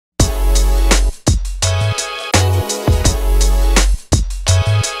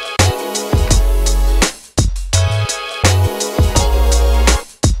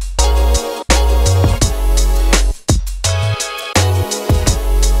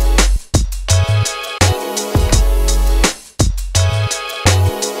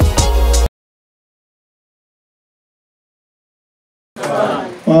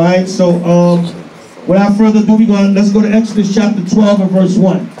All right, so without further ado, let's go to Exodus chapter 12 and verse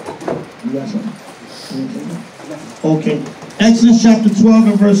 1. You got something? Okay. Exodus chapter 12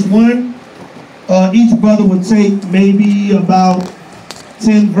 and verse 1. Each brother would take maybe about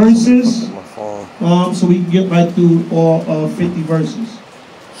 10 verses. So we can get right through all 50 verses.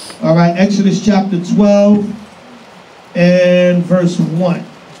 All right, Exodus chapter 12 and verse 1.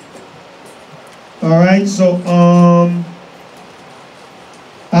 All right, so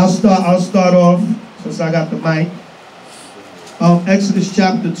I'll start off since I got the mic. Exodus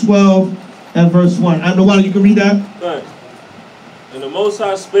chapter 12 and verse 1. I know why you can read that. Right. And the Most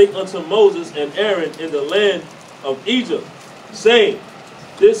High spake unto Moses and Aaron in the land of Egypt, saying,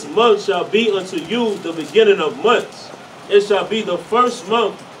 This month shall be unto you the beginning of months. It shall be the first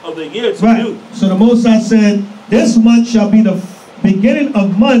month of the year to you. So the Most High said, this month shall be the beginning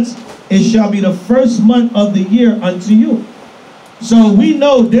of months. It shall be the first month of the year unto you. So we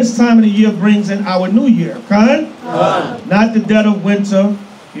know this time of the year brings in our new year. Right? Not the dead of winter,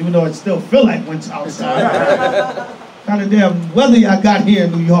 even though it still feel like winter outside. Kind of damn weather y'all got here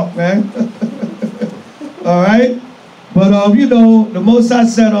in New York, man. All right? But, you know, the Most High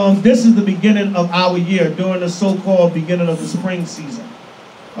said, this is the beginning of our year, during the so-called beginning of the spring season,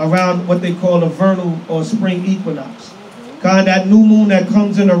 around what they call the vernal or spring equinox. Kind of that new moon that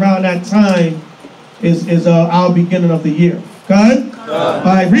comes in around that time is our beginning of the year. God? All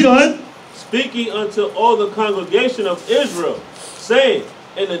right, read on. Speaking unto all the congregation of Israel, saying,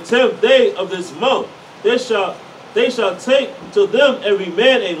 In the 10th day of this month, they shall take to them every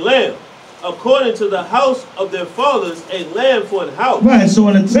man a lamb, according to the house of their fathers, a lamb for an house. Right, so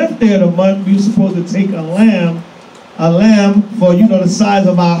on the 10th day of the month, we're supposed to take a lamb for, you know, the size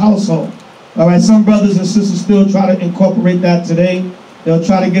of our household. All right, some brothers and sisters still try to incorporate that today. They'll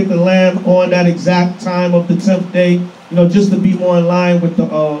try to get the lamb on that exact time of the 10th day, you know, just to be more in line with the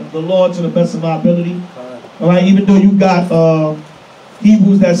Lord to the best of our ability. All right, even though you got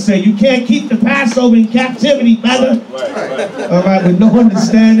Hebrews that say you can't keep the Passover in captivity, brother. All right, with no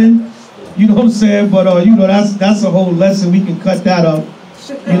understanding. You know what I'm saying? But, you know, that's a whole lesson. We can cut that up.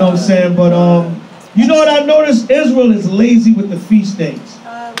 You know what I'm saying? But, you know what I noticed? Israel is lazy with the feast days.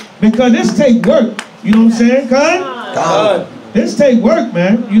 Because this take work. You know what I'm saying, God? This take work,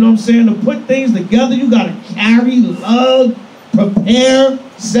 man. You know what I'm saying? To put things together, you got to carry, lug, prepare,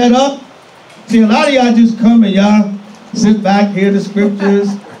 set up. See, a lot of y'all just come and y'all sit back, hear the scriptures,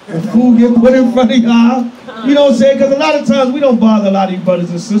 the food get put in front of y'all. You know what I'm saying? Because a lot of times we don't bother a lot of you brothers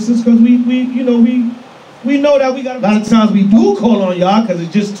and sisters because we know that we got, a lot of times we do call on y'all because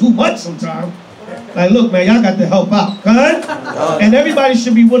it's just too much sometimes. Like, look, man, y'all got to help out, right? And everybody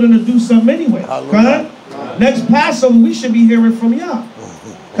should be willing to do something anyway, right? Next Passover, we should be hearing from y'all,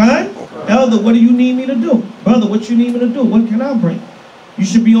 right? Elder, what do you need me to do? Brother, what you need me to do? What can I bring? You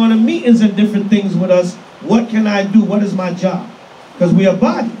should be on the meetings and different things with us. What can I do? What is my job? Because we are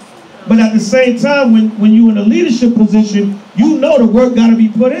body. But at the same time, when you're in a leadership position, you know the work got to be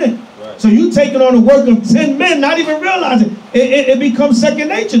put in. Right. So you taking on the work of 10 men, not even realizing it becomes second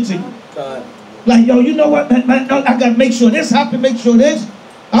nature to you. Like, yo, you know what? Man, I got to make sure this happens, make sure this.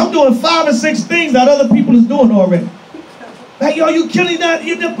 I'm doing 5 or 6 things that other people is doing already. Like, yo, you killing that.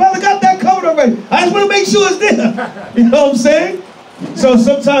 The brother got that covered already. I just want to make sure it's there. You know what I'm saying? So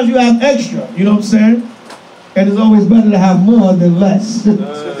sometimes you have extra. You know what I'm saying? And it's always better to have more than less.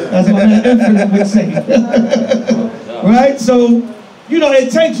 That's what man Infinite would say. Right? So, you know,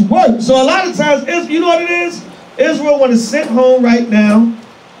 it takes work. So a lot of times, you know what it is? Israel want to sit home right now,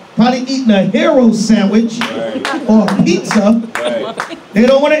 probably eating a hero sandwich or pizza. They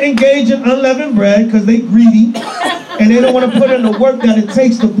don't want to engage in unleavened bread because they're greedy. And they don't want to put in the work that it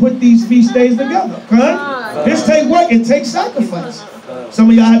takes to put these feast days together. Right? This takes work. It takes sacrifice. Some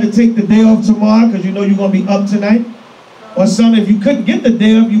of y'all had to take the day off tomorrow because you know you're going to be up tonight. Or some, if you couldn't get the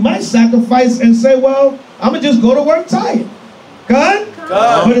day off, you might sacrifice and say, well, I'm going to just go to work tired. God?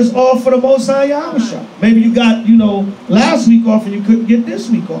 But it's all for the Most High Yahweh. Maybe you got, you know, last week off and you couldn't get this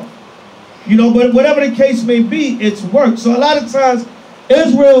week off. You know, but whatever the case may be, it's work. So a lot of times,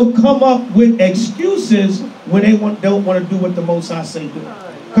 Israel come up with excuses when they don't want to do what the Most High say do.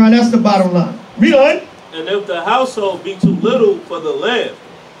 God, that's the bottom line. Read on. And if the household be too little for the lamb,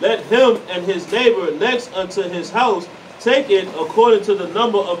 let him and his neighbor next unto his house take it according to the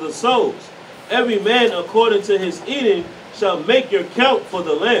number of the souls. Every man according to his eating shall make your count for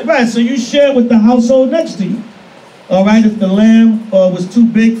the lamb. Right, so you share with the household next to you. All right, if the lamb was too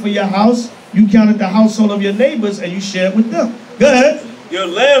big for your house, you counted the household of your neighbors and you shared with them. Go ahead. Your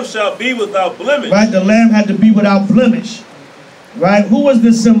lamb shall be without blemish. Right, the lamb had to be without blemish. Right, who was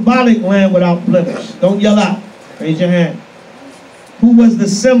the symbolic lamb without blemish? Don't yell out. Raise your hand. who was the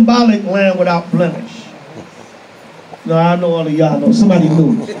symbolic lamb without blemish? No, I know all of y'all know. Somebody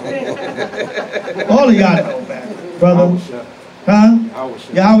knew. All of y'all know, man. Brother. Huh?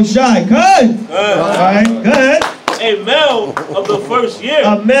 Yahushai. Good. All right, go ahead. A male of the first year.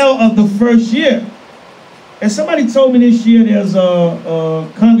 A male of the first year. And somebody told me this year there's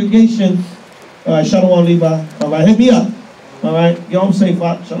a congregation. All right, Shalom Levi. All right, hit me up. All right, yo, I'm safe.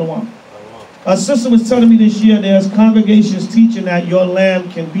 Shalom. A sister was telling me this year there's congregations teaching that your lamb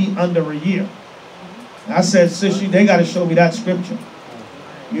can be under a year. I said, sister, they got to show me that scripture.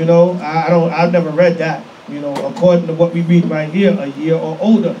 You know, I've never read that. You know, according to what we read right here, a year or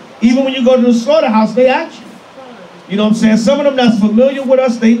older. Even when you go to the slaughterhouse, they ask you. You know what I'm saying? Some of them that's familiar with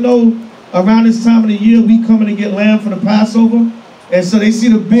us, they know around this time of the year we coming to get lamb for the Passover. And so they see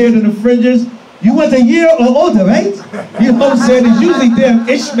the beard and the fringes. You want a year or older, right? You know what I'm saying? It's usually them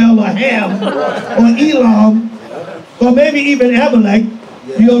Ishmael or Ham or Elam or maybe even Amalek.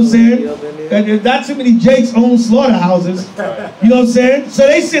 You know what I'm saying? And there's not too many Jakes own slaughterhouses. You know what I'm saying? So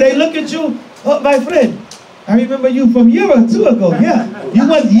they look at you, oh, my friend, I remember you from a year or two ago. Yeah. You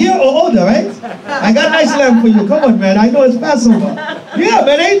want a year or older, right? I got nice lamb for you. Come on, man. I know it's Passover. Yeah,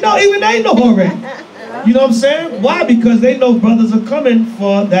 man. They know already. You know what I'm saying? Why? Because they know brothers are coming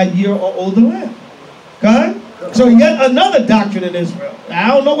for that year or older lamb. Okay? So yet another doctrine in Israel. I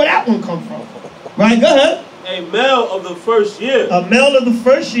don't know where that one come from. Right? Go ahead. A male of the first year. A male of the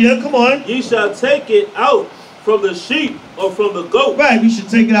first year. Come on. Ye shall take it out from the sheep or from the goat. Right. We should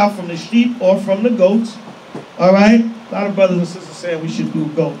take it out from the sheep or from the goats. All right? A lot of brothers and sisters saying we should do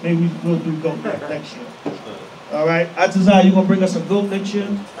goat. Maybe we'll do goat next year. All right? Atazai, you going to bring us a goat next year?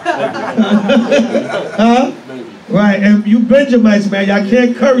 Huh? Right. And you Benjamites, man, y'all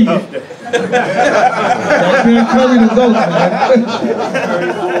can't curry it. Y'all can't curry the goat, man.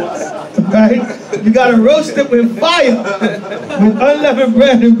 Right? You got to roast it with fire. With unleavened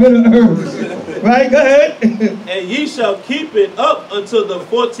bread and bitter herbs. Right, go ahead. And ye shall keep it up until the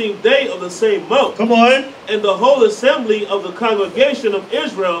 14th day of the same month. Come on. And the whole assembly of the congregation of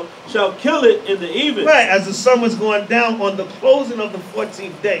Israel shall kill it in the evening. Right, as the sun was going down on the closing of the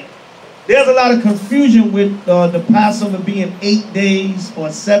 14th day. There's a lot of confusion with the Passover being 8 days or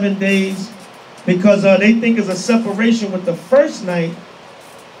 7 days because they think it's a separation with the first night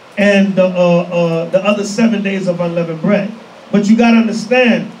and the other 7 days of unleavened bread. But you got to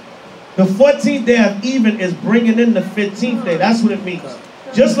understand, the 14th day of even is bringing in the 15th day. That's what it means.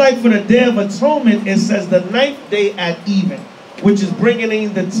 Just like for the Day of Atonement, it says the 9th day at even, which is bringing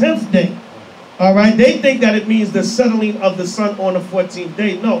in the 10th day. All right? They think that it means the settling of the sun on the 14th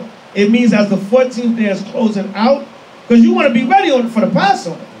day. No. It means as the 14th day is closing out, because you want to be ready for the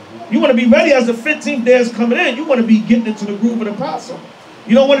Passover. You want to be ready as the 15th day is coming in. You want to be getting into the groove of the Passover.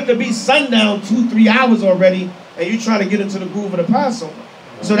 You don't want it to be sundown 2-3 hours already, and you trying to get into the groove of the Passover.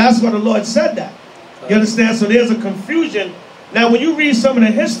 So that's why the Lord said that. You understand? So there's a confusion. Now, when you read some of the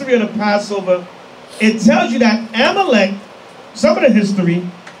history of the Passover, it tells you that Amalek, some of the history,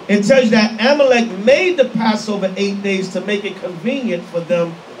 it tells you that Amalek made the Passover 8 days to make it convenient for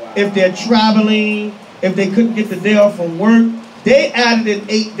them if they're traveling, if they couldn't get the day off from work. They added in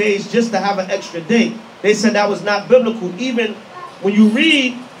 8 days just to have an extra day. They said that was not biblical. Even when you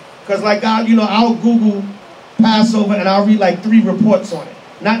read, because like I'll Google Passover and I'll read like 3 reports on it.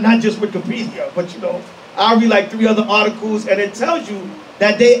 Not just Wikipedia, but I'll read like 3 other articles, and it tells you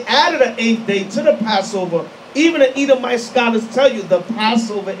that they added an 8th day to the Passover. Even the Edomite scholars tell you the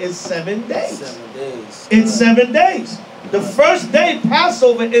Passover is 7 days. 7 days. It's 7 days. The first day,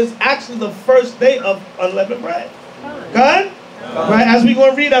 Passover, is actually the first day of unleavened bread. Good? Right, as we're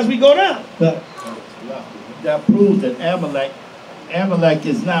going to read as we go down. That proves that Amalek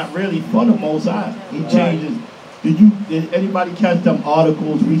is not really for the Most High. He changes. Did anybody catch them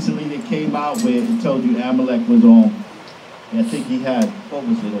articles recently that came out where it told you Amalek was on? I think he had, what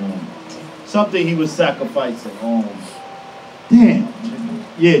was it on? Something he was sacrificing on. Damn.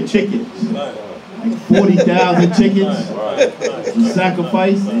 Yeah, chickens. Like 40,000 chickens to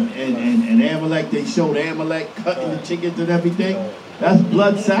sacrifice. And Amalek, they showed Amalek cutting the chickens and everything. That's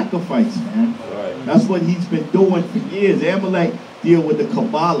blood sacrifice, man. That's what he's been doing for years. Amalek deal with the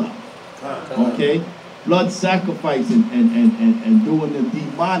Kabbalah. Okay? Blood sacrifice and doing the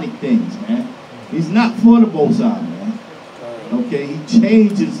demonic things, man. He's not for the Most High, man. Okay, he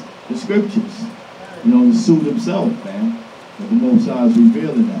changes the scriptures, to suit himself, man. But the Most High is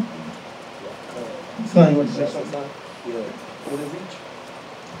revealing that. Son, you want to say something?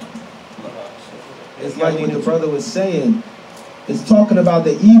 It's like what the brother was saying. It's talking about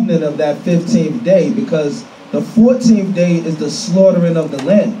the evening of that 15th day, because the 14th day is the slaughtering of the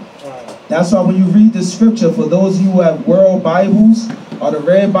lamb. That's why when you read the scripture, for those of you who have world Bibles, or the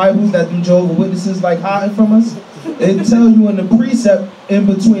red Bibles that do Jehovah's Witnesses like hiding from us, it tell you in the precept in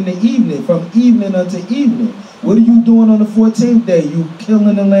between the evening, from evening unto evening. What are you doing on the 14th day? You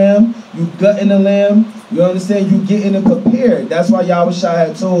killing the lamb, you gutting the lamb, you understand? You getting it prepared. That's why Yahushua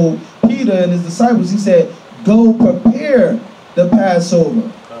had told Peter and his disciples, he said, go prepare the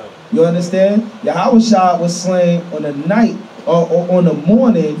Passover. You understand? Yahushua was slain on the night or on the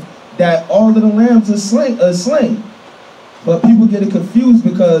morning that all of the lambs are slain. But people get it confused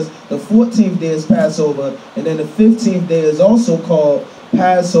because the 14th day is Passover, and then the 15th day is also called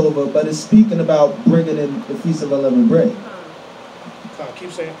Passover, but it's speaking about bringing in the Feast of Unleavened Bread.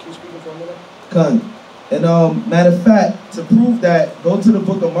 Keep speaking for a minute. Come. And matter of fact, to prove that, go to the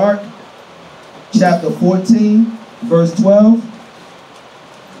book of Mark, chapter 14, verse 12.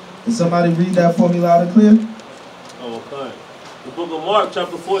 Can somebody read that for me loud and clear? Okay. The book of Mark,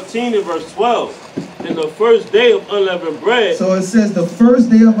 chapter 14 and verse 12. And the first day of unleavened bread. So it says the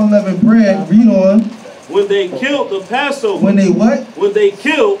first day of unleavened bread, read on. When they killed the Passover. When they what? When they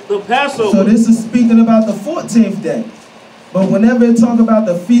killed the Passover. So this is speaking about the 14th day. But whenever it talk about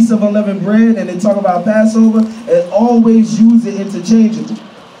the Feast of Unleavened Bread and they talk about Passover, it always use it interchangeably.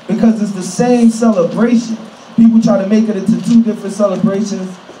 Because it's the same celebration. People try to make it into two different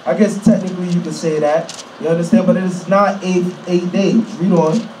celebrations. I guess technically you could say that. You understand? But it's not eight days. Read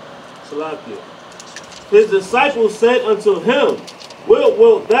on. Salakia. His disciples said unto him,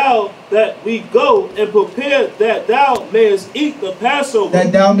 wilt thou that we go and prepare that thou mayest eat the Passover?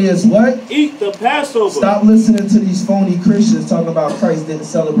 That thou mayest what? Eat the Passover. Stop listening to these phony Christians talking about Christ didn't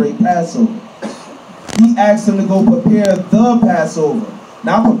celebrate Passover. He asked them to go prepare the Passover.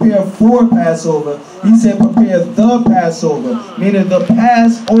 Not prepare for Passover. He said prepare the Passover, meaning the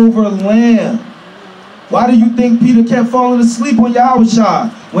Passover lamb. Why do you think Peter kept falling asleep on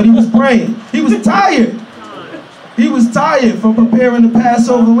Yahushua when he was praying? He was tired. He was tired from preparing the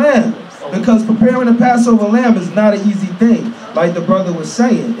Passover lamb. Because preparing the Passover lamb is not an easy thing, like the brother was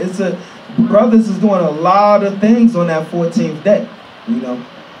saying. Brothers is doing a lot of things on that 14th day. You know.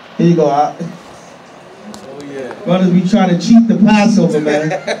 Here you go. Brothers be trying to cheat the Passover, man.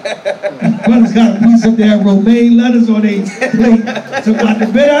 Brothers got a piece of their romaine lettuce on their plate. So about the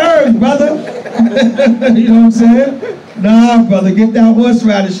bitter herbs, brother. You know what I'm saying? Nah, brother, get that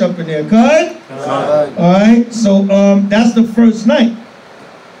horseradish up in there. Good? Alright, so that's the first night.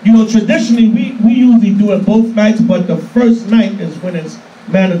 You know, traditionally, we usually do it both nights, but the first night is when it's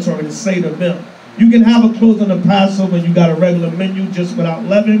mandatory to say the meal. You can have a close on the Passover and you got a regular menu just without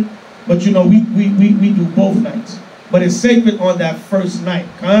leaven. But you know, we do both nights. But it's sacred on that first night.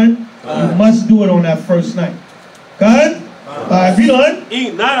 Con? You must do it on that first night. Con? Read on.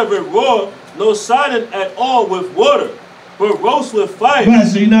 Eat not of it raw, no siding at all with water, but roast with fire. Right,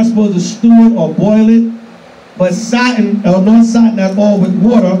 so you're not supposed to stew it or boil it. But siding, or not siding at all with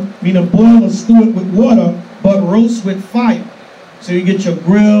water, meaning boil or stew it with water, but roast with fire. So you get your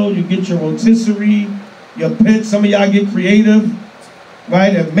grill, you get your rotisserie, your pit. Some of y'all get creative.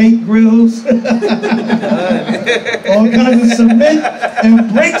 Right, and make grills, all kinds of cement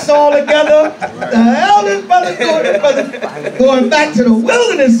and bricks all together. The hell this brother going back to the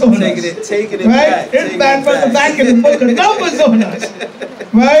wilderness on us. Taking it right? back. It's back in the book of Numbers on us.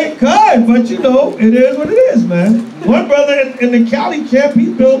 Right? God, but you know, it is what it is, man. One brother in the Cali camp,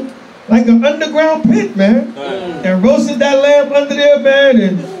 he built like an underground pit, man. And roasted that lamb under there, man,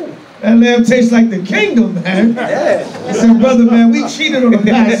 and that lamb tastes like the kingdom, man. Yeah. I said, brother, man, we cheated on the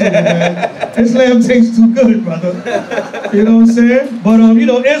Passover, man. This lamb tastes too good, brother. You know what I'm saying? But, you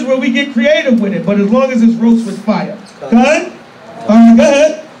know, Israel, we get creative with it. But as long as it's roast with fire. Good? All right, go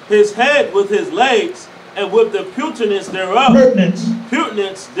ahead. His head with his legs and with the putenance thereof.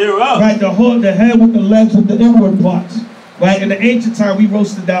 Putenance thereof. Right, the head with the legs with the inward parts. Right, in the ancient time, we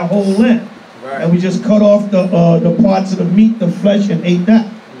roasted that whole lamb. Right. And we just cut off the parts of the meat, the flesh, and ate that.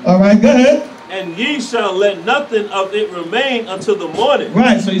 All right, go ahead. And ye shall let nothing of it remain until the morning.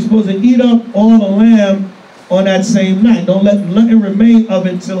 Right, so you're supposed to eat up all the lamb on that same night. Don't let nothing remain of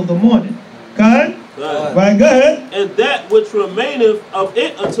it till the morning. Good? Right, go ahead. And that which remaineth of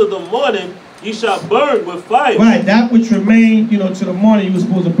it until the morning, ye shall burn with fire. Right, that which remained, you know, to the morning, you were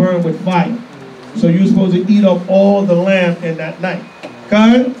supposed to burn with fire. So you were supposed to eat up all the lamb in that night.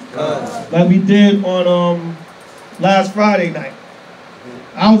 Good? Like we did on last Friday night.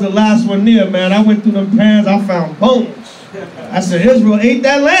 I was the last one there, man. I went through them pans, I found bones. I said, Israel ate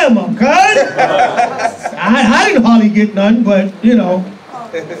that lamb up, cuz. I didn't hardly get none, but, you know,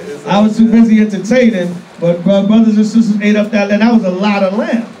 I was too busy entertaining. But brothers and sisters ate up that lamb. That was a lot of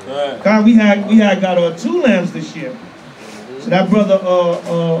lamb. God, we had got 2 lambs this year. So that brother,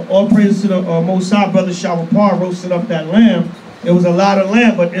 all praise to the Most High, brother Shabapar roasted up that lamb. It was a lot of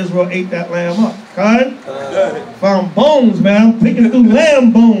lamb, but Israel ate that lamb up. God? Found bones, man. I'm picking through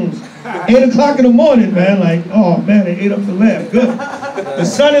lamb bones. 8 o'clock in the morning, man. Like, oh, man, they ate up the lamb. Good. The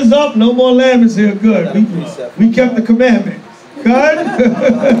sun is up. No more lamb is here. Good. We kept the commandment. God?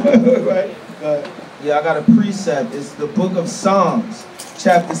 Right? Yeah, I got a precept. It's the book of Psalms,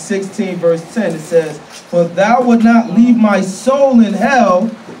 chapter 16, verse 10. It says, "For thou wilt not leave my soul in hell,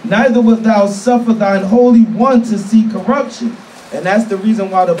 neither wilt thou suffer thine Holy One to see corruption." And that's the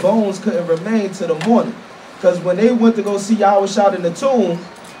reason why the bones couldn't remain till the morning. Because when they went to go see Yahushua in the tomb,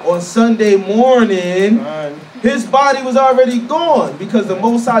 on Sunday morning, his body was already gone because the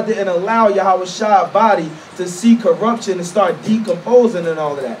Most High didn't allow Yahushua's body to see corruption and start decomposing and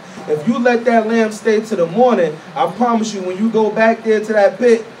all of that. If you let that lamb stay to the morning, I promise you, when you go back there to that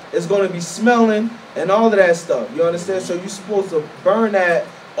pit, it's going to be smelling and all of that stuff. You understand? So you're supposed to burn that,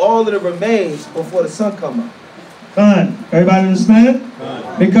 all of the remains, before the sun come up. Fine. Everybody understand?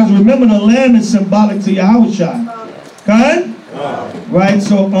 Because remember, the lamb is symbolic to Yahushua. Fine? Right,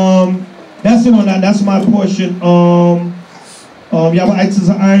 so that's it on that. That's my portion. Yahweh says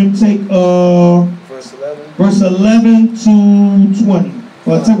iron take verse 11 to 20.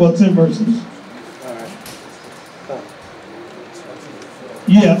 Well, 10 verses.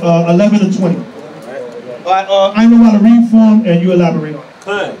 Yeah, 11 to 20. I know how to read from, and you elaborate on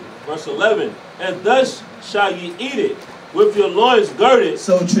it. Verse 11. And thus shall ye eat it with your loins girded.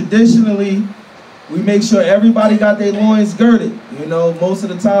 So traditionally, we make sure everybody got their loins girded. You know, most of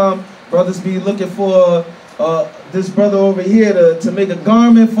the time, brothers be looking for this brother over here to make a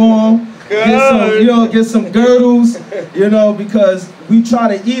garment for him. Get some girdles, because we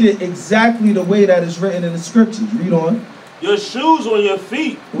try to eat it exactly the way that is written in the scriptures. Read on. Your shoes on your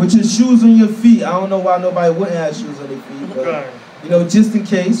feet. Which is shoes on your feet. I don't know why nobody wouldn't have shoes on their feet, but, just in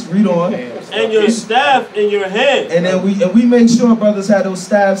case. Read on. And your staff in your hand. And then we make sure brothers have those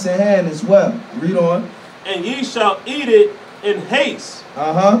staffs in hand as well. Read on. And ye shall eat it in haste.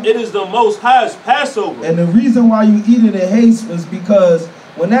 It is the Most High's Passover. And the reason why you eat it in haste was because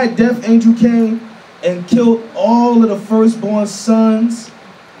when that death angel came and killed all of the firstborn sons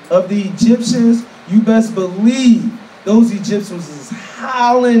of the Egyptians, you best believe those Egyptians was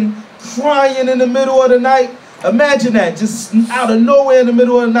howling, crying in the middle of the night. Imagine that, just out of nowhere in the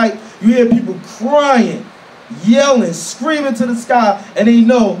middle of the night, you hear people crying, yelling, screaming to the sky, and they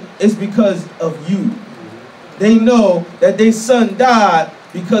know it's because of you. They know that their son died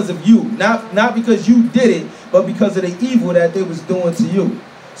because of you. Not because you did it, but because of the evil that they was doing to you.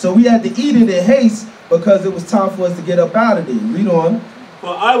 So we had to eat it in haste because it was time for us to get up out of there. Read on. For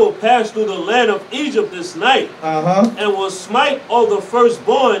I will pass through the land of Egypt this night, and will smite all the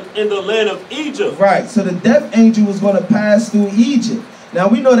firstborn in the land of Egypt. Right, so the death angel was going to pass through Egypt. Now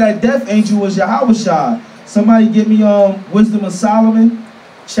we know that death angel was Yahushua. Somebody give me Wisdom of Solomon,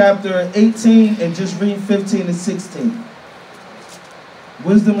 chapter 18, and just read 15 and 16.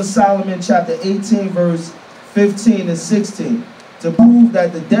 Wisdom of Solomon, chapter 18, verse 15 and 16. To prove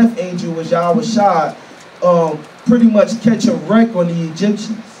that the death angel was Yahushua, pretty much catch a wreck on the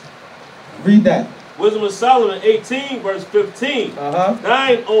Egyptians. Read that. Wisdom of Solomon 18, verse 15.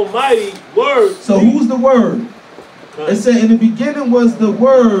 Thine almighty word. So who's the word? It said, in the beginning was the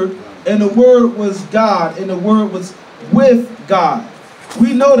word, and the word was God, and the word was with God.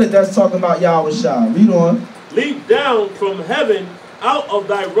 We know that that's talking about Yahushua. Read on. Leap down from heaven out of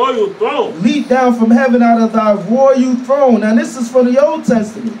thy royal throne. Leap down from heaven out of thy royal throne. Now this is from the Old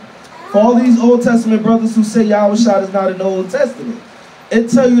Testament. For all these Old Testament brothers who say Yahushua is not in the Old Testament, it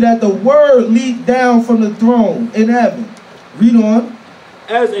tell you that the word leaped down from the throne in heaven. Read on.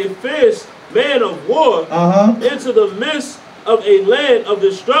 As a fierce man of war into the midst of a land of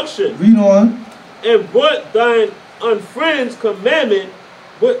destruction. Read on. And brought thine unfriend's commandment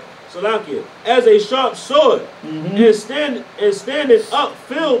with Salakia, as a sharp sword, and standing up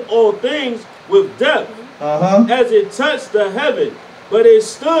filled all things with death, as it touched the heaven, but it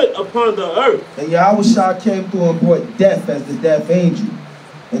stood upon the earth. And Yahushua came through and brought death as the death angel.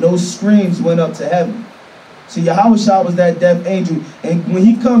 And those screams went up to heaven. So Yahushua was that death angel. And when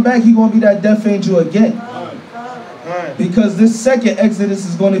he come back, he going to be that death angel again. Because this second Exodus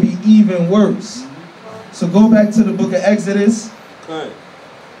is going to be even worse. So go back to the book of Exodus.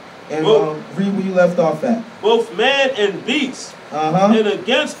 And read where you left off at. Both man and beast. And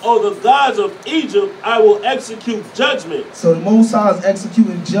against all the gods of Egypt, I will execute judgment. So the Most High is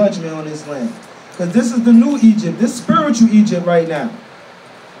executing judgment on this land. Because this is the new Egypt. This spiritual Egypt right now.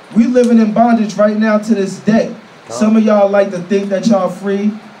 We living in bondage right now to this day. Some of y'all like to think that y'all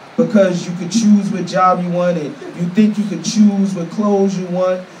free. because you could choose what job you want and you think you could choose what clothes you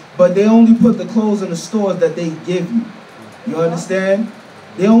want, but they only put the clothes in the stores that they give you. You understand?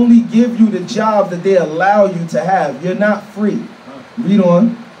 They only give you the job that they allow you to have. You're not free. Read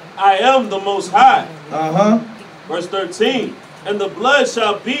on. I am the Most High. Verse 13. And the blood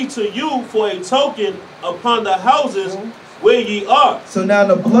shall be to you for a token upon the houses where ye are. So now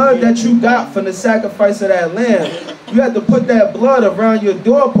the blood that you got from the sacrifice of that lamb, you had to put that blood around your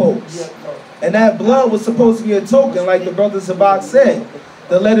doorposts. And that blood was supposed to be a token, like the brother Zabach said,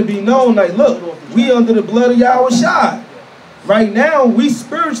 to let it be known, like, look, we under the blood of Yahushua. Right now, we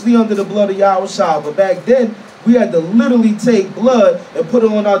spiritually under the blood of Yahushua, but back then, we had to literally take blood and put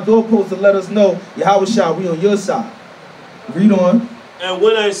it on our doorposts to let us know, Yahushua, we on your side. Read on. And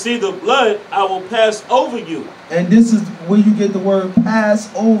when I see the blood, I will pass over you. And this is where you get the word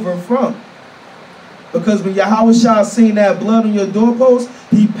pass over from. Because when Yahushua seen that blood on your doorpost,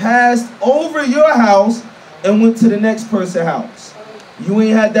 he passed over your house and went to the next person's house. You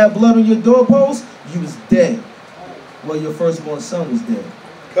ain't had that blood on your doorpost, you was dead. Well, your firstborn son was dead.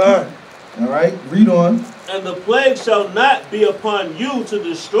 God. All right, read on. And the plague shall not be upon you to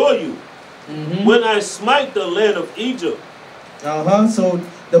destroy you when I smite the land of Egypt. So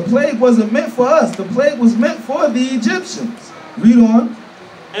the plague wasn't meant for us. The plague was meant for the Egyptians. Read on.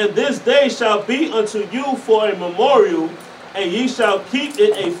 And this day shall be unto you for a memorial, and ye shall keep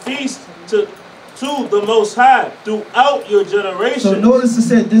it a feast to the Most High throughout your generations. So notice it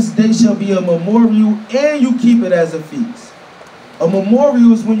said this day shall be a memorial, and you keep it as a feast. A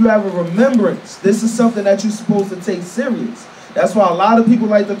memorial is when you have a remembrance. This is something that you're supposed to take serious. That's why a lot of people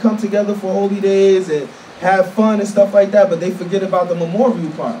like to come together for holy days and have fun and stuff like that, but they forget about the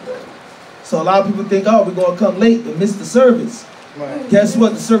memorial part. So a lot of people think, oh, we're going to come late and miss the service. Right. Guess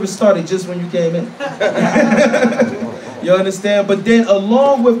what? The service started just when you came in. You understand? But then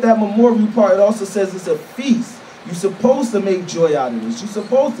along with that memorial part, it also says it's a feast. You're supposed to make joy out of this. You're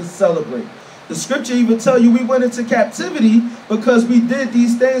supposed to celebrate. The scripture even tell you we went into captivity because we did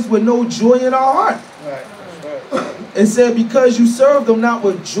these things with no joy in our heart. Right. It said because you served them not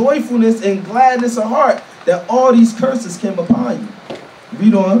with joyfulness and gladness of heart, that all these curses came upon you.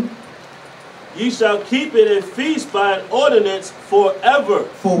 Read on. Ye shall keep it a feast by an ordinance forever.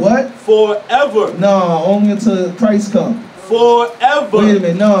 For what? Forever. No, only until Christ comes. Forever. Wait a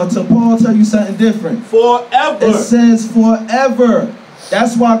minute, no, until Paul tell you something different. Forever. It says forever.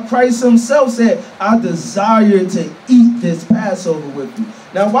 That's why Christ himself said, I desire to eat this Passover with you.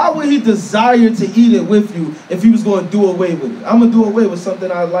 Now, why would he desire to eat it with you if he was going to do away with it? I'm going to do away with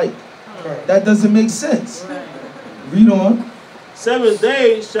something I like. That doesn't make sense. Read on. 7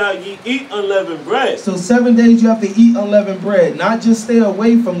 days shall ye eat unleavened bread. So 7 days you have to eat unleavened bread. Not just stay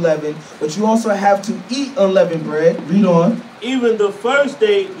away from leaven, but you also have to eat unleavened bread. Read on. Even the first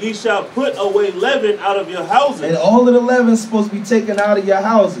day ye shall put away leaven out of your houses. And all of the leaven is supposed to be taken out of your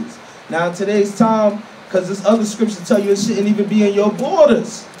houses. Now in today's time, because this other scripture tell you it shouldn't even be in your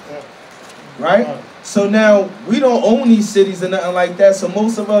borders. Right? So now, we don't own these cities or nothing like that. So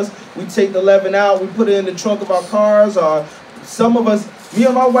most of us, we take the leaven out, we put it in the trunk of our cars, or some of us, me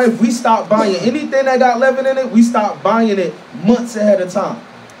and my wife, we stop buying anything that got leaven in it, we stop buying it months ahead of time.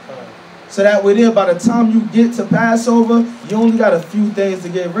 So that way there, by the time you get to Passover, you only got a few things to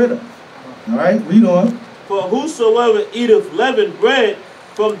get rid of. All right, read on. For whosoever eateth leavened bread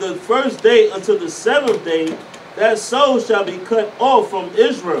from the first day until the 7th day, that soul shall be cut off from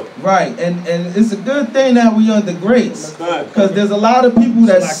Israel. Right, and it's a good thing that we under grace. Because there's a lot of people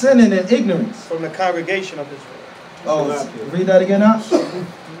that's sinning in ignorance. From the congregation of Israel. Oh, read that again out.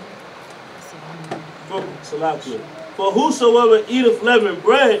 For whosoever eateth leavened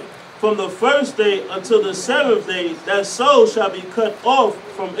bread from the first day until the 7th day, that soul shall be cut off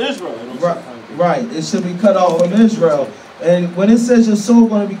from Israel. Right, it should be cut off from Israel. And when it says your soul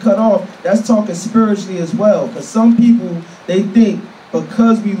going to be cut off, that's talking spiritually as well. Because some people, they think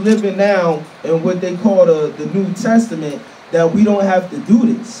because we living now in what they call the New Testament, that we don't have to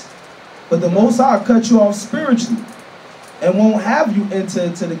do this. But the Most High cut you off spiritually and won't have you enter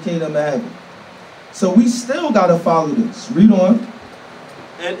into the kingdom of heaven. So we still got to follow this. Read on.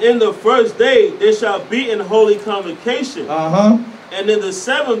 And in the first day there shall be an holy convocation. And in the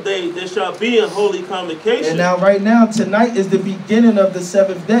 7th day there shall be a holy convocation. And now right now, tonight is the beginning of the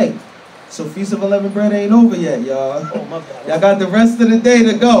 7th day. So Feast of Unleavened Bread ain't over yet, y'all. Y'all got the rest of the day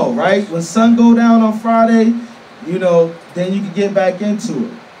to go, right? When sun go down on Friday, you know, then you can get back into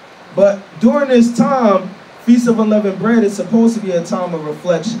it. But during this time, Feast of Unleavened Bread is supposed to be a time of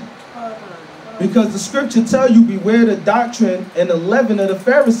reflection. Because the scripture tell you, beware the doctrine and the leaven of the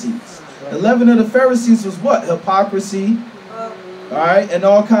Pharisees. The leaven of the Pharisees was what? Hypocrisy, all right, and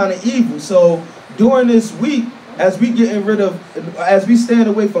all kind of evil. So during this week, as we stand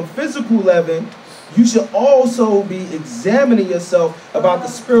away from physical leaven, you should also be examining yourself about the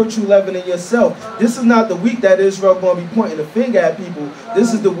spiritual leaven in yourself. This is not the week that Israel going to be pointing the finger at people.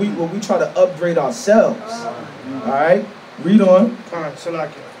 This is the week where we try to upgrade ourselves. All right, read on. All right,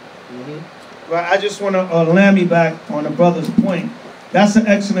 Salakia. Well, I just want to land me back on the brother's point. That's an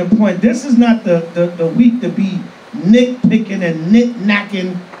excellent point. This is not the week to be nitpicking and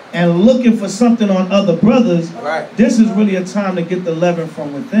nit-knacking and looking for something on other brothers. Right. This is really a time to get the leaven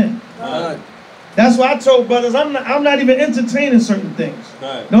from within. That's why I told brothers, I'm not even entertaining certain things.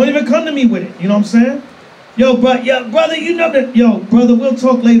 Right. Don't even come to me with it. You know what I'm saying? Yo, brother, you know that. Yo, brother, we'll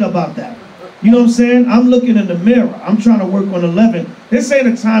talk later about that. You know what I'm saying? I'm looking in the mirror. I'm trying to work on the leaven. This ain't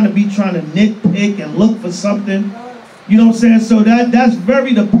a time to be trying to nitpick and look for something. You know what I'm saying? So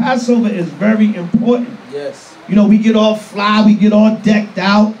the Passover is very important. Yes. You know, we get all fly, we get all decked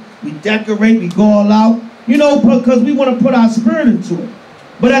out, we decorate, we go all out. You know, because we want to put our spirit into it.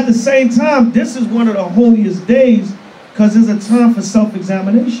 But at the same time, this is one of the holiest days because it's a time for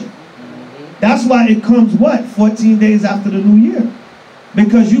self-examination. That's why it comes, 14 days after the new year.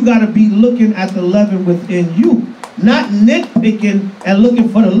 Because you got to be looking at the leaven within you. Not nitpicking and looking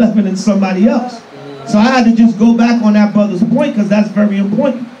for the leaven in somebody else. So I had to just go back on that brother's point because that's very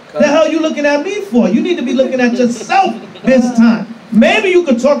important. The hell you looking at me for? You need to be looking at yourself this time. Maybe you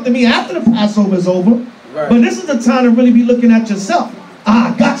could talk to me after the Passover is over. Right. But this is the time to really be looking at yourself.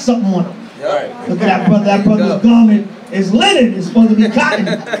 I got something on him. Right. Look at that brother. That brother's garment is linen. It's supposed to be cotton.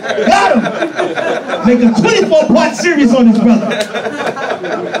 Got him. Make a 24-part series on this brother.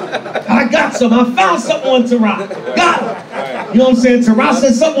 I got some. I found something on Torah. Got him. You know what I'm saying? Torah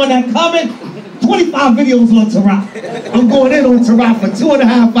said something on that comment. 25 videos on Torah. I'm going in on Torah for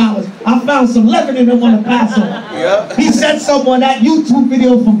 2.5 hours. I found some leaven in him on the Passover. Yep. He said something on that YouTube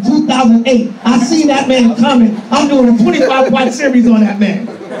video from 2008. I seen that man coming. I'm doing a 25-part series on that man.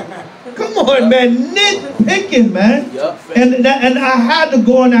 Come on, man. Nitpicking, man. Yep. And I had to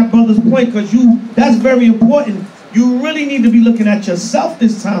go on that brother's point because that's very important. You really need to be looking at yourself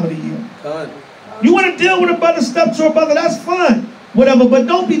this time of the year. You want to deal with a brother, step to a brother, that's fine. Whatever, but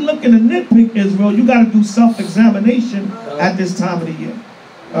don't be looking to nitpick Israel. You got to do self-examination at this time of the year.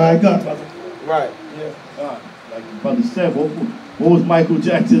 All right, go ahead, brother. Right. Yeah. Like the brother said, what was Michael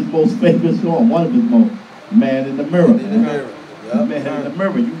Jackson's most famous song? One of his most, Man in the Mirror. In the Mirror. Yep. Man in the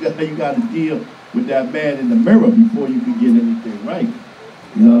Mirror. You got to deal with that man in the mirror before you can get anything right.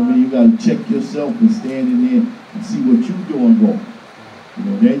 You know what I mean? You got to check yourself and stand in there and see what you're doing wrong. You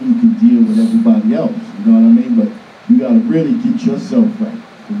know, then you can deal with everybody else. You know what I mean? But you got to really get yourself right,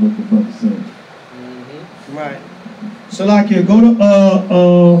 from what the brother said. Right. So, like here, go to,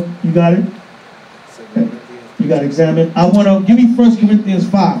 you got it? You got to examine. I want to, give me 1 Corinthians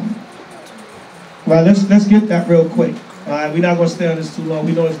 5. Right, let's get that real quick. All right, we're not going to stay on this too long.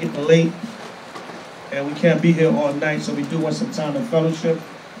 We know it's getting late, and we can't be here all night, so we do want some time to fellowship.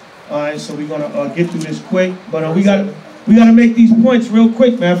 All right, so we're going to get through this quick. But we got to make these points real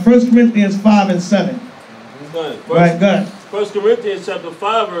quick, man. 1 Corinthians 5 and 7. Right, good. 1 Corinthians chapter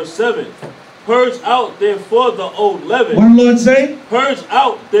 5, verse 7. Purge out, therefore, the old leaven. What did the Lord say? Purge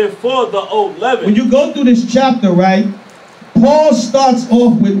out, therefore, the old leaven. When you go through this chapter, right, Paul starts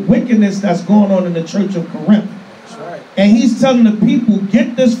off with wickedness that's going on in the church of Corinth. That's right. And he's telling the people,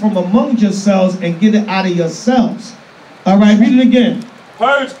 get this from among yourselves and get it out of yourselves. All right, read it again.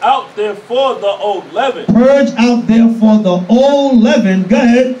 Purge out, therefore, the old leaven. Purge out, therefore, the old leaven. Go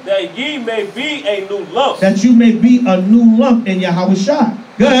ahead. That ye may be a new lump. That you may be a new lump in Yahushua.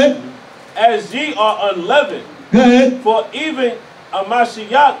 Go ahead. As ye are unleavened. Go ahead. For even a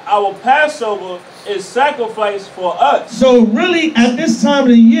Mashiach, our Passover, is sacrificed for us. So really, at this time of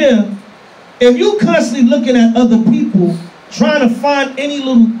the year, if you constantly looking at other people, trying to find any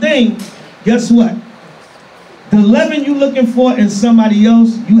little thing, guess what? The leaven you're looking for in somebody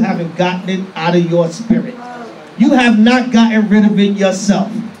else, you haven't gotten it out of your spirit. You have not gotten rid of it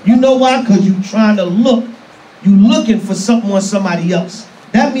yourself. You know why? Because you're trying to look. You're looking for something on somebody else.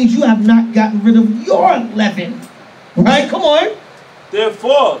 That means you have not gotten rid of your leaven. Right? Come on.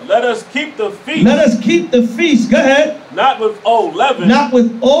 Therefore, let us keep the feast. Let us keep the feast. Go ahead. Not with old leaven. Not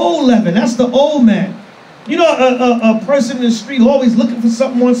with old leaven. That's the old man. You know, a person in the street always looking for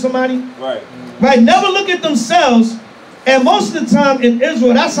something on somebody. Right. Right, never look at themselves. And most of the time in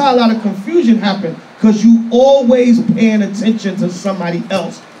Israel, that's how a lot of confusion happens. Because you always paying attention to somebody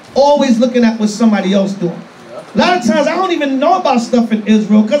else. Always looking at what somebody else doing. A lot of times I don't even know about stuff in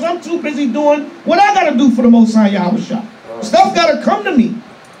Israel because I'm too busy doing what I got to do for the Most High Yahushua. Stuff got to come to me.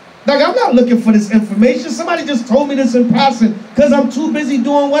 Like, I'm not looking for this information. Somebody just told me this in passing because I'm too busy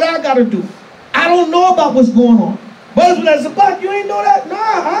doing what I got to do. I don't know about what's going on. But as a Zabach, you ain't know that?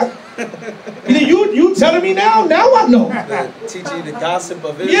 Nah. You telling me now? Now I know. Teaching the gossip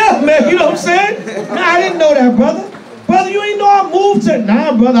of Israel. Yeah, man, you know what I'm saying? Nah, I didn't know that, brother. Brother, you ain't know I moved to...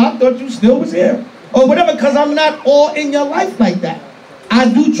 Nah, brother, I thought you still was here. Or whatever, because I'm not all in your life like that.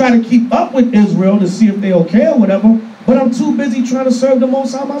 I do try to keep up with Israel to see if they okay or whatever, but I'm too busy trying to serve the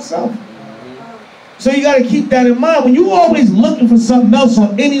Most High myself. So you got to keep that in mind. When you always looking for something else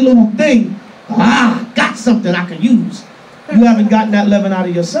on any little thing, got something I can use. You haven't gotten that leaven out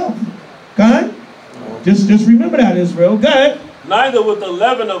of yourself. Go ahead. Just remember that, Israel. Go ahead. Neither with the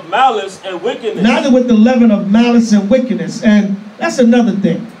leaven of malice and wickedness. Neither with the leaven of malice and wickedness. And that's another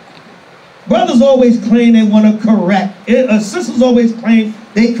thing. Brothers always claim they want to correct. Sisters always claim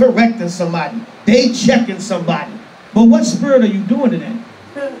they correcting somebody. They checking somebody. But what spirit are you doing it in?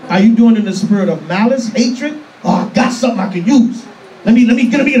 Are you doing it in the spirit of malice, hatred? Oh, I got something I can use. Let me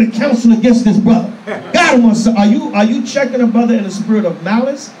get a counsel against this brother. Got him on something. Are you checking a brother in the spirit of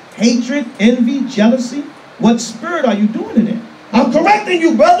malice, hatred, envy, jealousy? What spirit are you doing it in? I'm correcting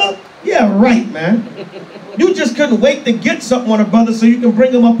you, brother. Yeah, right, man. You just couldn't wait to get something on a brother so you can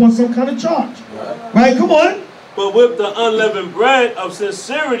bring him up on some kind of charge. Right? Come on. But with the unleavened bread of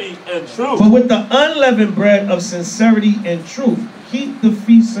sincerity and truth. But with the unleavened bread of sincerity and truth. Keep the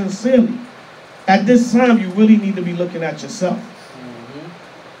feast sincerely. At this time, you really need to be looking at yourself.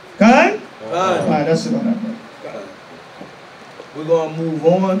 Okay? All right, that's it on that, bro. We're going to move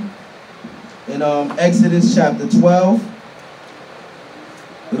on. In Exodus chapter 12.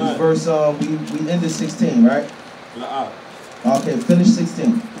 This verse, we ended 16, right? Okay, finish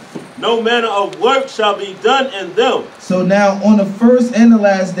 16. No manner of work shall be done in them. So now on the first and the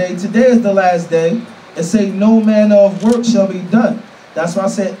last day, today is the last day, it say no manner of work shall be done. That's why I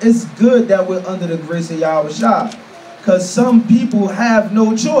said it's good that we're under the grace of Yahweh Shai. Because some people have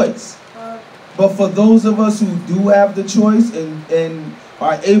no choice. But for those of us who do have the choice and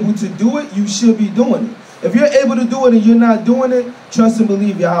are able to do it, you should be doing it. If you're able to do it and you're not doing it, trust and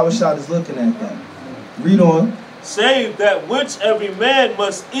believe Yahweh Shai is looking at that. Read on. Save that which every man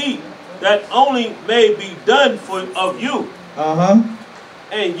must eat, that only may be done of you.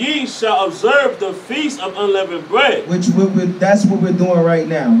 And ye shall observe the feast of unleavened bread. That's what we're doing right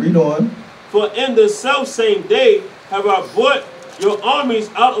now. Read on. For in the selfsame day have I brought your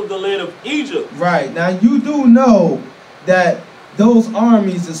armies out of the land of Egypt. Right. Now you do know that those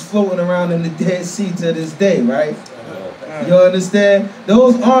armies is floating around in the Dead Sea to this day, right? You understand?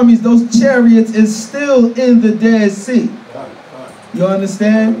 Those armies, those chariots is still in the Dead Sea. You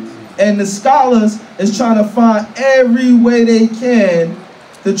understand? And the scholars is trying to find every way they can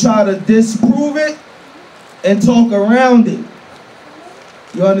to try to disprove it and talk around it.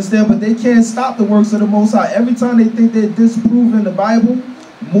 You understand? But they can't stop the works of the Most High. Every time they think they're disproving the Bible,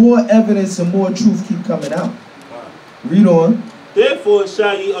 more evidence and more truth keep coming out. Read on. Therefore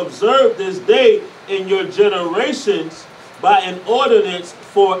shall ye observe this day in your generations by an ordinance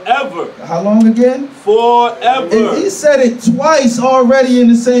forever. How long again? Forever. And he said it twice already in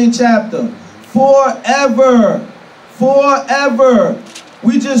the same chapter. Forever. Forever.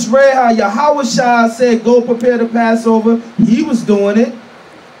 We just read how Yahweh Shai said, go prepare the Passover. He was doing it.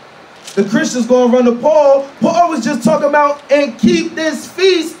 The Christians going to run to Paul. Paul was just talking about, and keep this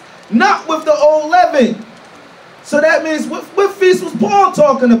feast, not with the old leaven. So that means, what feast was Paul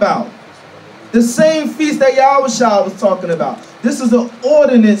talking about? The same feast that Yahweh Shai was talking about. This is an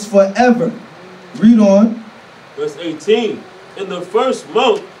ordinance forever. Read on. Verse 18. In the first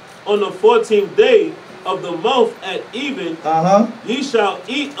month, on the 14th day of the month at even, ye shall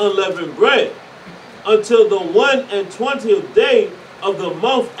eat unleavened bread until the 21st day of the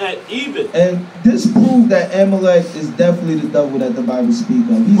month at even. And this proved that Amalek is definitely the devil that the Bible speaks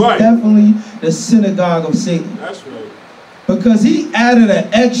of. He's definitely the synagogue of Satan. That's right. Because he added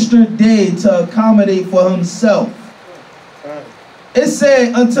an extra day to accommodate for himself. It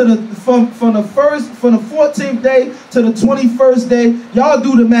said until from the 14th day to the 21st day. Y'all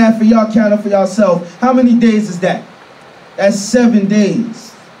do the math for y'all, count it for yourself. How many days is that? That's 7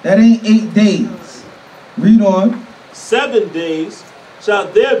 days. That ain't 8 days. Read on. 7 days shall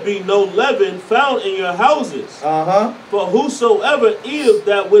there be no leaven found in your houses. For whosoever eateth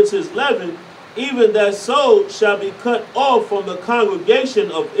that which is leavened, even that soul shall be cut off from the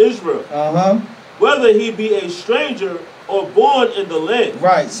congregation of Israel. Whether he be a stranger or born in the land.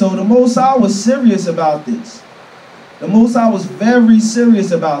 Right. So the Most High was serious about this. The Most High was very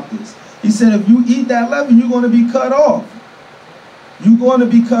serious about this. He said, if you eat that leaven, you're going to be cut off. You're going to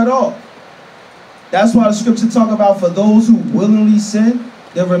be cut off. That's why the scripture talk about for those who willingly sin,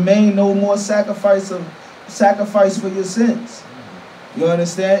 There remain no more sacrifice for your sins. You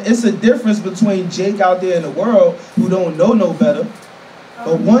understand? It's a difference between Jake out there in the world who don't know no better.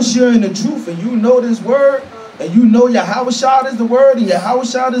 But once you're in the truth and you know this word, and you know Yahweh is the word, and Yahweh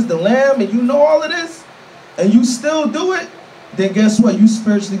is the lamb, and you know all of this, and you still do it, then guess what? You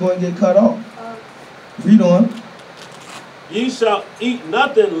spiritually going to get cut off. Read on. Ye shall eat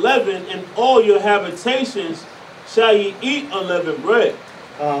nothing leavened, in all your habitations shall ye eat unleavened bread.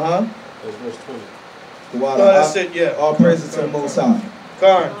 Uh-huh. That's verse 20. Wow, that's it, yeah. All praises to the Most High.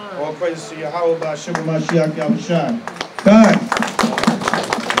 God, all praises to Yahweh by Shema Mashiach Yahushua. God.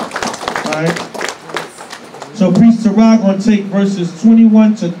 All right. So Priest Tarah going to take verses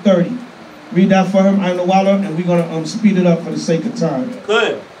 21 to 30. Read that for him, Ainawala, and we're going to speed it up for the sake of time.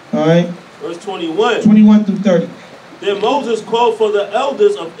 Good. All right. Verse 21. 21 through 30. Then Moses called for the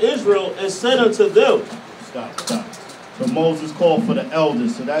elders of Israel and said unto them. Stop. So Moses called for the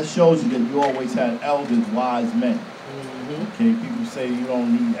elders. So that shows you that you always had elders, wise men. Okay, people say you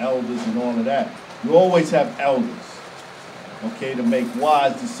don't need elders and all of that. You always have elders, okay, to make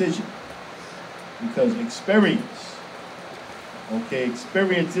wise decisions. Because experience, okay,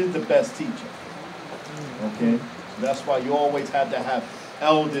 experience is the best teacher. Okay, so that's why you always had to have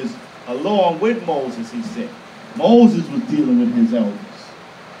elders along with Moses, he said. Moses was dealing with his elders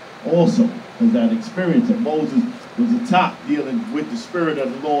also, because that experience, and Moses was the top dealing with the Spirit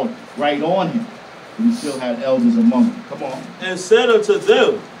of the Lord right on him. But he still had elders among them. Come on. And said unto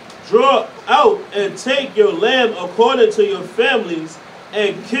them, draw out and take your lamb according to your families,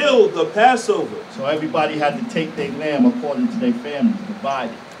 and kill the Passover. So everybody had to take their lamb according to their families,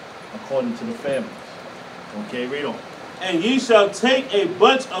 divided according to the families. Okay, read on. And ye shall take a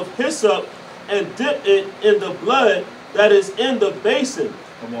bunch of hyssop and dip it in the blood that is in the basin.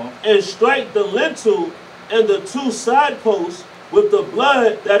 Come on. And strike the lintel and the two side posts with the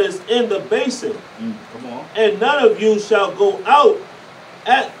blood that is in the basin. Come on. And none of you shall go out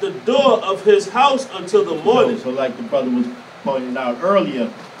at the door of his house until the morning. So like the brother was pointing out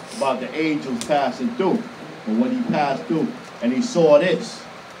earlier about the angels passing through. But when he passed through and he saw this,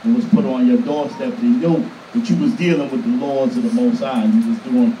 it was put on your doorstep, he knew that you was dealing with the laws of the Most High. You was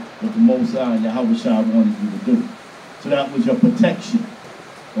doing what the Most High and Yahweh wanted you to do. So that was your protection,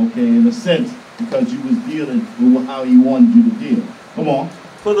 okay, in a sense, because you was dealing with how he wanted you to deal. Come on.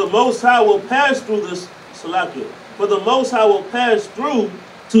 For the Most High will pass through this, Salakia. For the Most High will pass through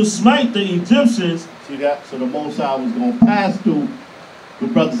to smite the Egyptians. See that? So the Most High was going to pass through the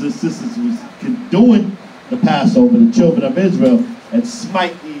brothers and sisters who was doing the Passover, the children of Israel, and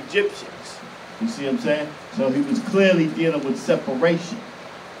smite the Egyptians. You see what I'm saying? So he was clearly dealing with separation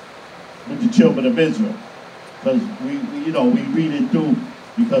with the children of Israel. Because we read it through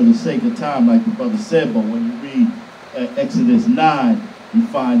because of the sake of time, like the brother said, but when you read Exodus 9, you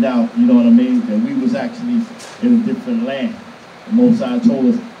find out, you know what I mean, that we was actually in a different land. The Most High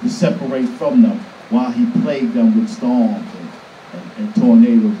told us to separate from them while he plagued them with storms and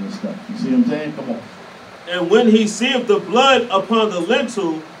tornadoes and stuff. You see what I'm saying? Come on. And when he seeth the blood upon the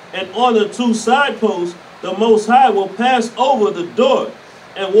lintel and on the two side posts, the Most High will pass over the door,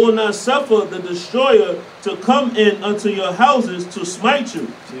 and will not suffer the destroyer to come in unto your houses to smite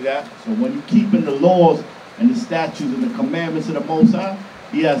you. See that? So when you keep in the laws and the statutes and the commandments of the Most High,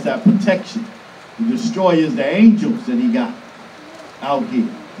 he has that protection. The destroyer is the angels that he got out here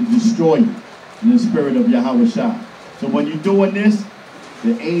to destroy you in the spirit of Yahweh Shai. So when you're doing this,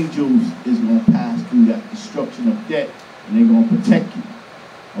 the angels is going to pass through that destruction of death, and they're going to protect you.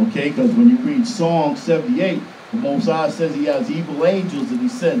 Okay? Because when you read Psalm 78, the Most High says he has evil angels that he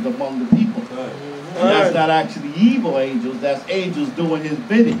sends among the people. And that's not actually evil angels, that's angels doing his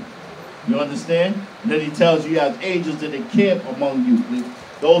bidding. You understand? And then he tells you he has angels that encamp among you.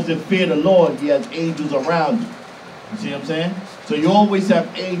 Those that fear the Lord, he has angels around you. You see what I'm saying? So you always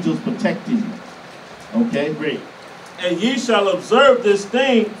have angels protecting you. Okay? Great. And ye shall observe this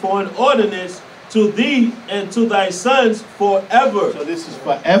thing for an ordinance to thee and to thy sons forever. So this is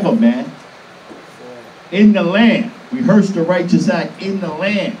forever, man. In the land. Rehearse the righteous act in the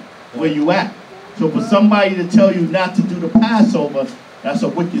land where you at. So for somebody to tell you not to do the Passover, that's a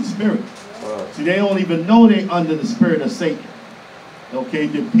wicked spirit. See, they don't even know they're under the spirit of Satan. Okay,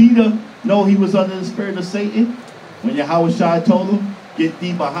 did Peter know he was under the spirit of Satan when Yahweh Shai told him, get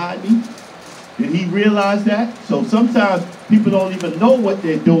thee behind me? Did he realize that? So sometimes people don't even know what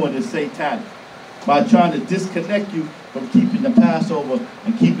they're doing is satanic by trying to disconnect you from keeping the Passover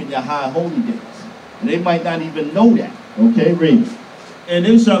and keeping your high holy days. And they might not even know that. Okay, read. And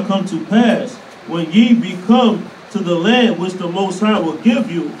it shall come to pass, when ye be come to the land which the Most High will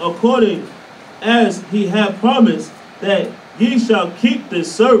give you, according as he hath promised, that Ye shall keep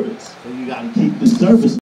this service. So you got to keep the service.